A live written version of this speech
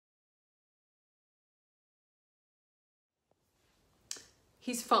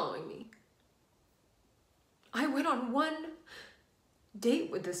He's following me. I went on one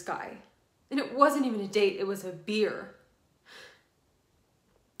date with this guy. And it wasn't even a date, it was a beer.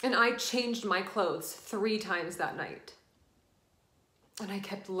 And I changed my clothes 3 times that night. And I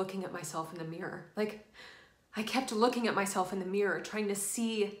kept looking at myself in the mirror. Like, I kept looking at myself in the mirror, trying to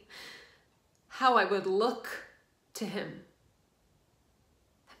see how I would look to him.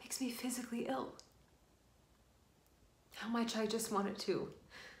 That makes me physically ill. How much I just wanted to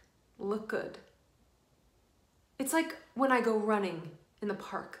look good. It's like when I go running in the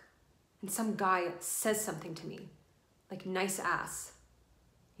park and some guy says something to me, like nice ass,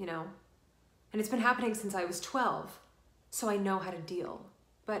 you know? And it's been happening since I was 12, so I know how to deal.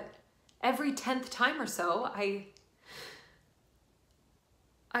 But every 10th time or so, I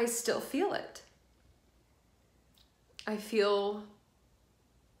still feel it. I feel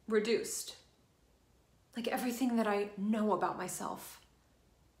reduced. Like everything that I know about myself,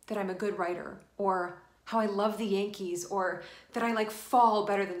 that I'm a good writer, or how I love the Yankees, or that I like fall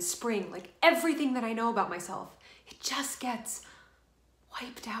better than spring, like everything that I know about myself, it just gets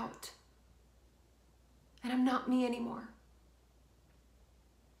wiped out. And I'm not me anymore.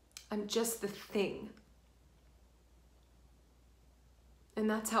 I'm just the thing. And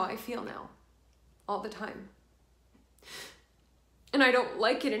that's how I feel now, all the time. And I don't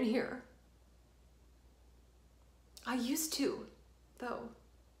like it in here. I used to, though.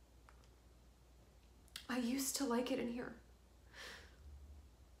 I used to like it in here.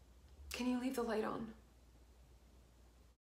 Can you leave the light on?